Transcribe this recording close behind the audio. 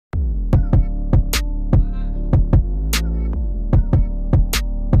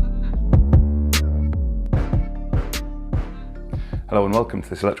Hello and welcome to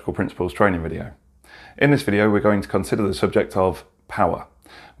this Electrical Principles training video. In this video we're going to consider the subject of power.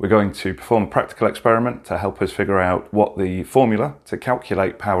 We're going to perform a practical experiment to help us figure out what the formula to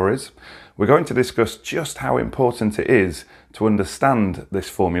calculate power is. We're going to discuss just how important it is to understand this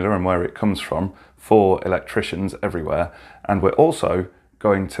formula and where it comes from for electricians everywhere, and we're also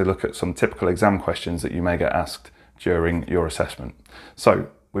going to look at some typical exam questions that you may get asked during your assessment. So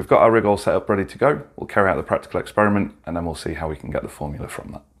we've got our rig all set up ready to go. We'll carry out the practical experiment and then we'll see how we can get the formula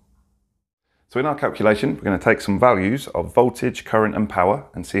from that. So in our calculation, we're going to take some values of voltage, current and power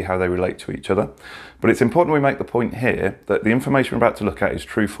and see how they relate to each other. But it's important we make the point here that the information we're about to look at is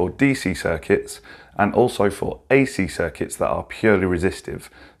true for DC circuits and also for AC circuits that are purely resistive.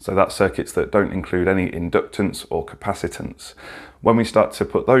 So that's circuits that don't include any inductance or capacitance. When we start to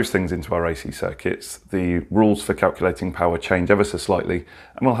put those things into our AC circuits, the rules for calculating power change ever so slightly,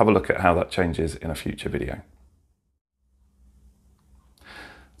 and we'll have a look at how that changes in a future video.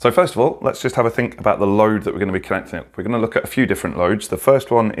 So first of all, let's just have a think about the load that we're going to be connecting up. We're going to look at a few different loads. The first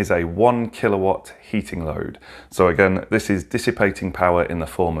one is a 1 kilowatt heating load. So again, this is dissipating power in the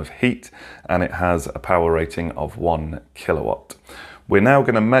form of heat, and it has a power rating of 1 kilowatt. We're now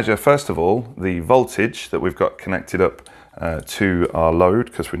going to measure, first of all, the voltage that we've got connected up to our load,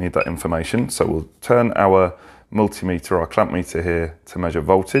 because we need that information. So we'll turn our multimeter, our clamp meter here, to measure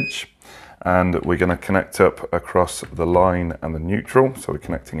voltage. And we're going to connect up across the line and the neutral, so we're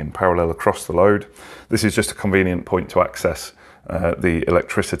connecting in parallel across the load. This is just a convenient point to access the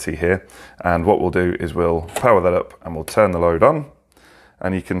electricity here, and what we'll do is we'll power that up and we'll turn the load on,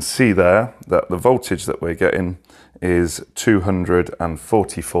 and you can see there that the voltage that we're getting is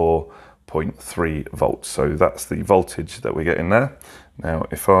 244.3 volts. So that's the voltage that we're getting there. Now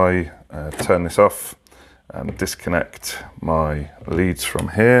if I turn this off and disconnect my leads from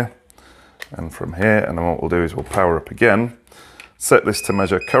here and from here, and then what we'll do is we'll power up again, set this to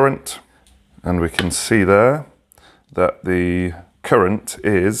measure current, and we can see there that the current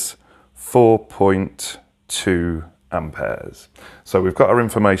is 4.2 amperes. So we've got our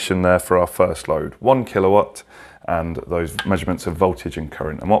information there for our first load, 1 kilowatt, and those measurements of voltage and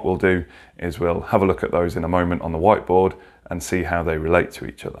current. And what we'll do is we'll have a look at those in a moment on the whiteboard and see how they relate to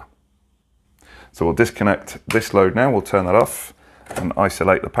each other. So we'll disconnect this load now, we'll turn that off and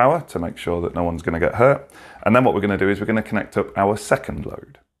isolate the power to make sure that no one's going to get hurt. And then what we're going to do is we're going to connect up our second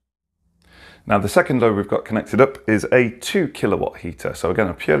load. Now the second load we've got connected up is a 2 kilowatt heater. So again,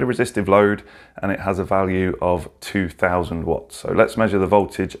 a purely resistive load, and it has a value of 2000 watts. So let's measure the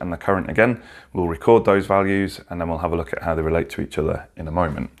voltage and the current again. We'll record those values and then we'll have a look at how they relate to each other in a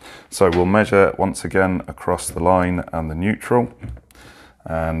moment. So we'll measure once again across the line and the neutral,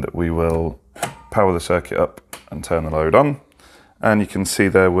 and we will power the circuit up and turn the load on. And you can see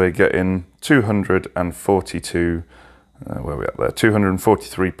there we're getting 242, where are we at there?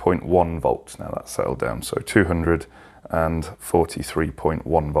 243.1 volts. Now that's settled down. So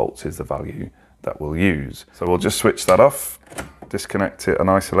 243.1 volts is the value that we'll use. So we'll just switch that off, disconnect it and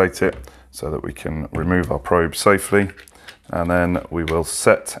isolate it so that we can remove our probe safely. And then we will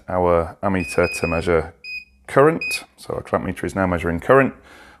set our ammeter to measure current. So our clamp meter is now measuring current.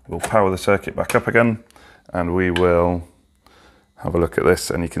 We'll power the circuit back up again and we will have a look at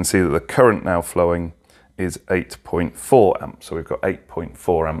this, and you can see that the current now flowing is 8.4 amps. So we've got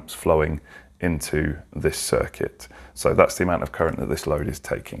 8.4 amps flowing into this circuit. So that's the amount of current that this load is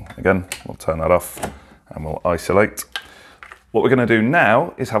taking. Again, we'll turn that off and we'll isolate. What we're going to do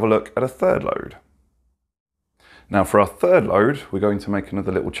now is have a look at a third load. Now for our third load, we're going to make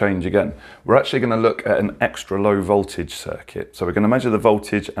another little change again. We're actually going to look at an extra low voltage circuit. So we're going to measure the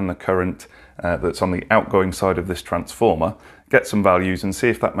voltage and the current that's on the outgoing side of this transformer, get some values and see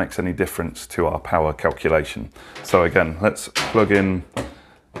if that makes any difference to our power calculation. So again, let's plug in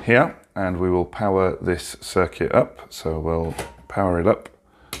here and we will power this circuit up. So we'll power it up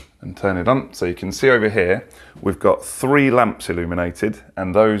and turn it on. So you can see over here, we've got 3 lamps illuminated,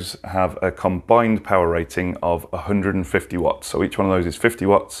 and those have a combined power rating of 150 watts. So each one of those is 50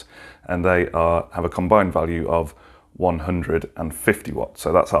 watts, and they have a combined value of 150 watts.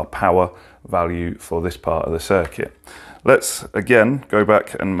 So that's our power value for this part of the circuit. Let's again go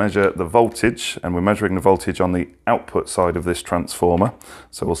back and measure the voltage, and we're measuring the voltage on the output side of this transformer.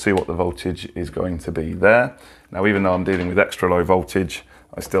 So we'll see what the voltage is going to be there. Now, even though I'm dealing with extra low voltage,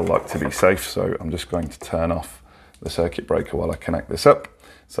 I still like to be safe, so I'm just going to turn off the circuit breaker while I connect this up.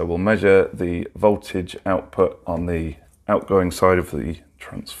 So we'll measure the voltage output on the outgoing side of the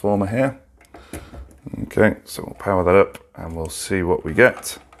transformer here. Okay, so we'll power that up and we'll see what we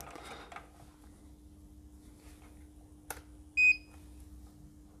get.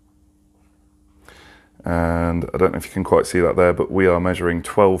 And I don't know if you can quite see that there, but we are measuring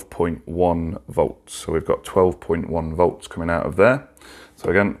 12.1 volts. So we've got 12.1 volts coming out of there. So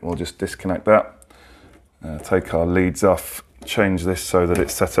again, we'll just disconnect that, take our leads off, change this so that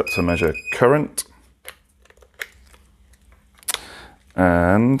it's set up to measure current.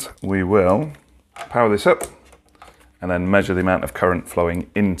 And we will power this up and then measure the amount of current flowing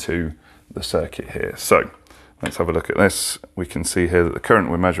into the circuit here. So let's have a look at this. We can see here that the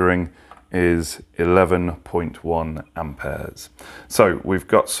current we're measuring is 11.1 amperes. So we've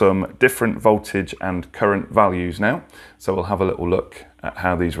got some different voltage and current values now. So we'll have a little look at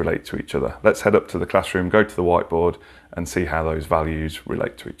how these relate to each other. Let's head up to the classroom, go to the whiteboard and see how those values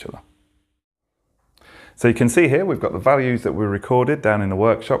relate to each other. So you can see here, we've got the values that were recorded down in the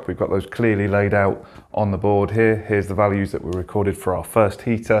workshop. We've got those clearly laid out on the board here. Here's the values that were recorded for our first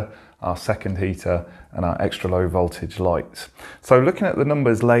heater, our second heater, and our extra low voltage lights. So looking at the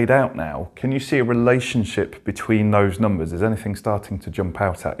numbers laid out now, can you see a relationship between those numbers? Is anything starting to jump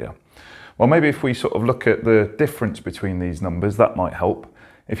out at you? Well, maybe if we sort of look at the difference between these numbers, that might help.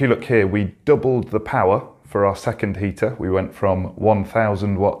 If you look here, we doubled the power for our second heater. We went from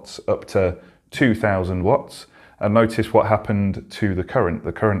 1000 watts up to 2000 watts. And notice what happened to the current.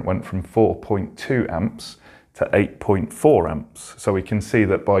 The current went from 4.2 amps to 8.4 amps. So we can see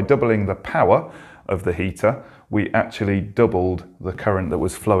that by doubling the power of the heater, we actually doubled the current that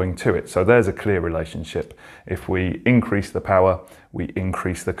was flowing to it. So there's a clear relationship. If we increase the power, we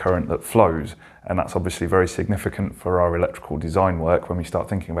increase the current that flows. And that's obviously very significant for our electrical design work when we start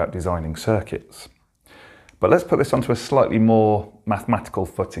thinking about designing circuits. But let's put this onto a slightly more mathematical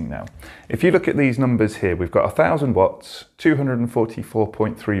footing now. If you look at these numbers here, we've got 1000 watts,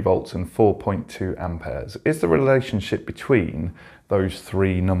 244.3 volts and 4.2 amperes. Is the relationship between those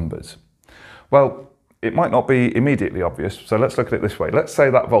three numbers? Well, it might not be immediately obvious, so let's look at it this way. Let's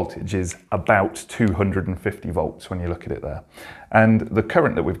say that voltage is about 250 volts when you look at it there. And the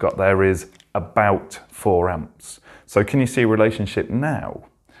current that we've got there is about 4 amps. So can you see a relationship now?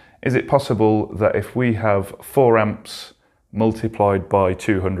 Is it possible that if we have 4 amps multiplied by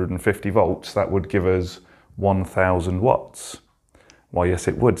 250 volts, that would give us 1000 watts? Well, yes,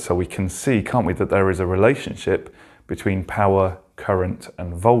 it would. So we can see, can't we, that there is a relationship between power, current,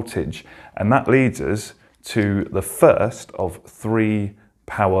 and voltage. And that leads us to the first of 3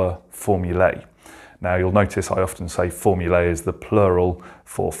 power formulae. Now, you'll notice I often say formulae is the plural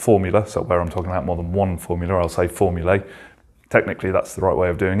for formula. So where I'm talking about more than one formula, I'll say formulae. Technically, that's the right way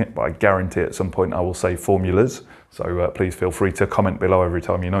of doing it, but I guarantee at some point I will say formulas. So please feel free to comment below every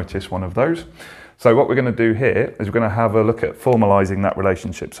time you notice one of those. So what we're going to do here is we're going to have a look at formalizing that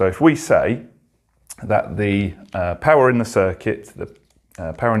relationship. So if we say that the power in the circuit,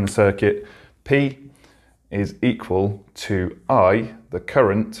 P, is equal to I, the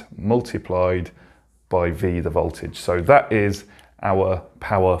current, multiplied by V, the voltage. So that is our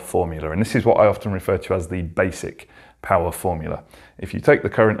power formula. And this is what I often refer to as the basic power formula. If you take the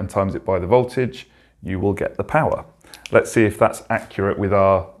current and times it by the voltage, you will get the power. Let's see if that's accurate with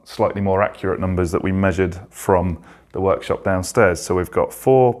our slightly more accurate numbers that we measured from the workshop downstairs. So we've got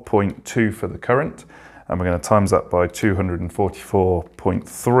 4.2 for the current, and we're going to times that by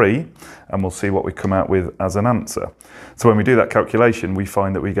 244.3, and we'll see what we come out with as an answer. So when we do that calculation, we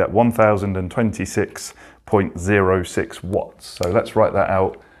find that we get 1026.06 watts. So let's write that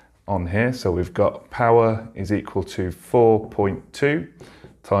out on here. So we've got power is equal to 4.2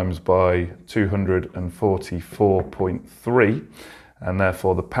 times by 244.3, and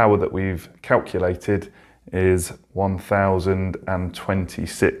therefore the power that we've calculated is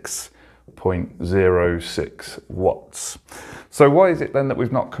 1026.06 watts. So why is it then that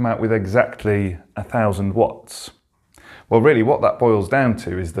we've not come out with exactly 1000 watts? Well, really what that boils down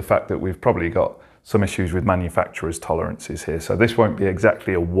to is the fact that we've probably got some issues with manufacturers' tolerances here. So this won't be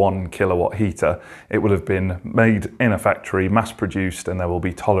exactly a 1 kilowatt heater. It will have been made in a factory, mass produced, and there will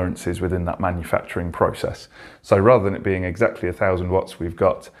be tolerances within that manufacturing process. So rather than it being exactly 1000 watts, we've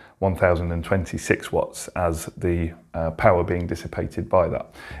got 1026 watts as the power being dissipated by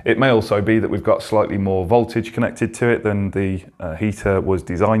that. It may also be that we've got slightly more voltage connected to it than the heater was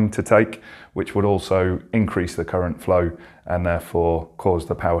designed to take, which would also increase the current flow and therefore cause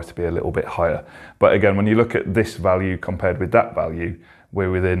the power to be a little bit higher. But again, when you look at this value compared with that value,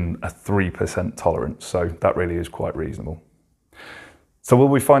 we're within a 3% tolerance. So that really is quite reasonable. So will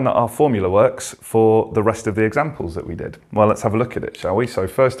we find that our formula works for the rest of the examples that we did? Well, let's have a look at it, shall we? So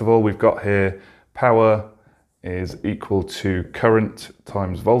first of all, we've got here power is equal to current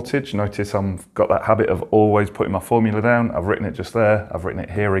times voltage. Notice I've got that habit of always putting my formula down. I've written it just there, I've written it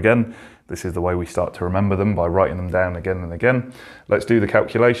here again. This is the way we start to remember them, by writing them down again and again. Let's do the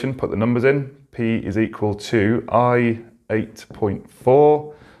calculation, put the numbers in. P is equal to I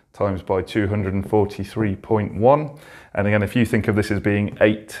 8.4 times by 243.1. And again, if you think of this as being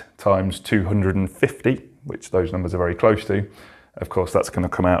 8 times 250, which those numbers are very close to, of course, that's going to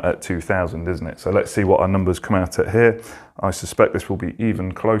come out at 2000, isn't it? So let's see what our numbers come out at here. I suspect this will be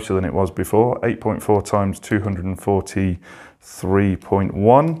even closer than it was before. 8.4 times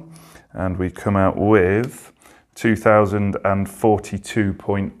 243.1. And we come out with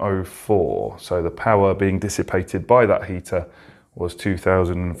 2042.04. So the power being dissipated by that heater was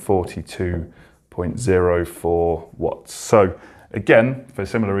 2042.04 watts. So again, for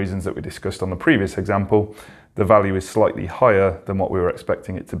similar reasons that we discussed on the previous example, the value is slightly higher than what we were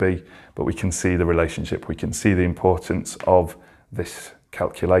expecting it to be, but we can see the relationship, we can see the importance of this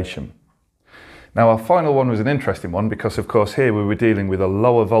calculation. Now our final one was an interesting one because of course here we were dealing with a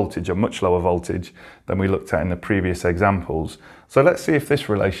lower voltage, a much lower voltage than we looked at in the previous examples. So let's see if this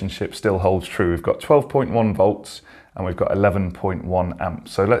relationship still holds true. We've got 12.1 volts and we've got 11.1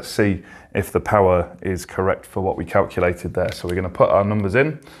 amps. So let's see if the power is correct for what we calculated there. So we're going to put our numbers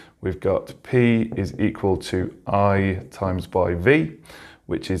in. We've got P is equal to I times by V,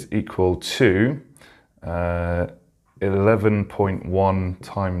 which is equal to 11.1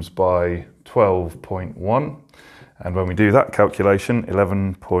 times by 12.1. And when we do that calculation,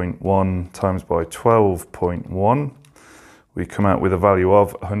 11.1 times by 12.1, we come out with a value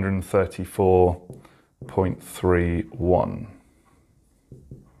of 134.31.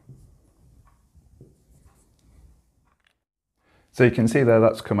 So you can see there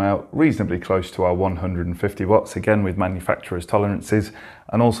that's come out reasonably close to our 150 watts, again with manufacturer's tolerances,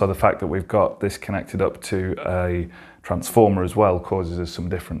 and also the fact that we've got this connected up to a transformer as well causes us some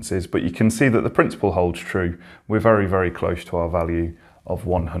differences, but you can see that the principle holds true. We're very, very close to our value of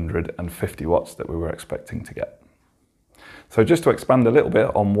 150 watts that we were expecting to get. So just to expand a little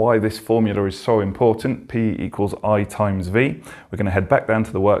bit on why this formula is so important, P equals I times V, we're going to head back down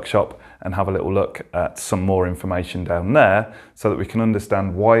to the workshop and have a little look at some more information down there so that we can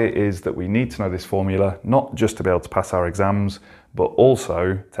understand why it is that we need to know this formula, not just to be able to pass our exams, but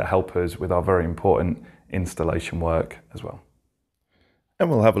also to help us with our very important installation work as well. And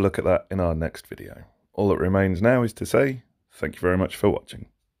we'll have a look at that in our next video. All that remains now is to say thank you very much for watching.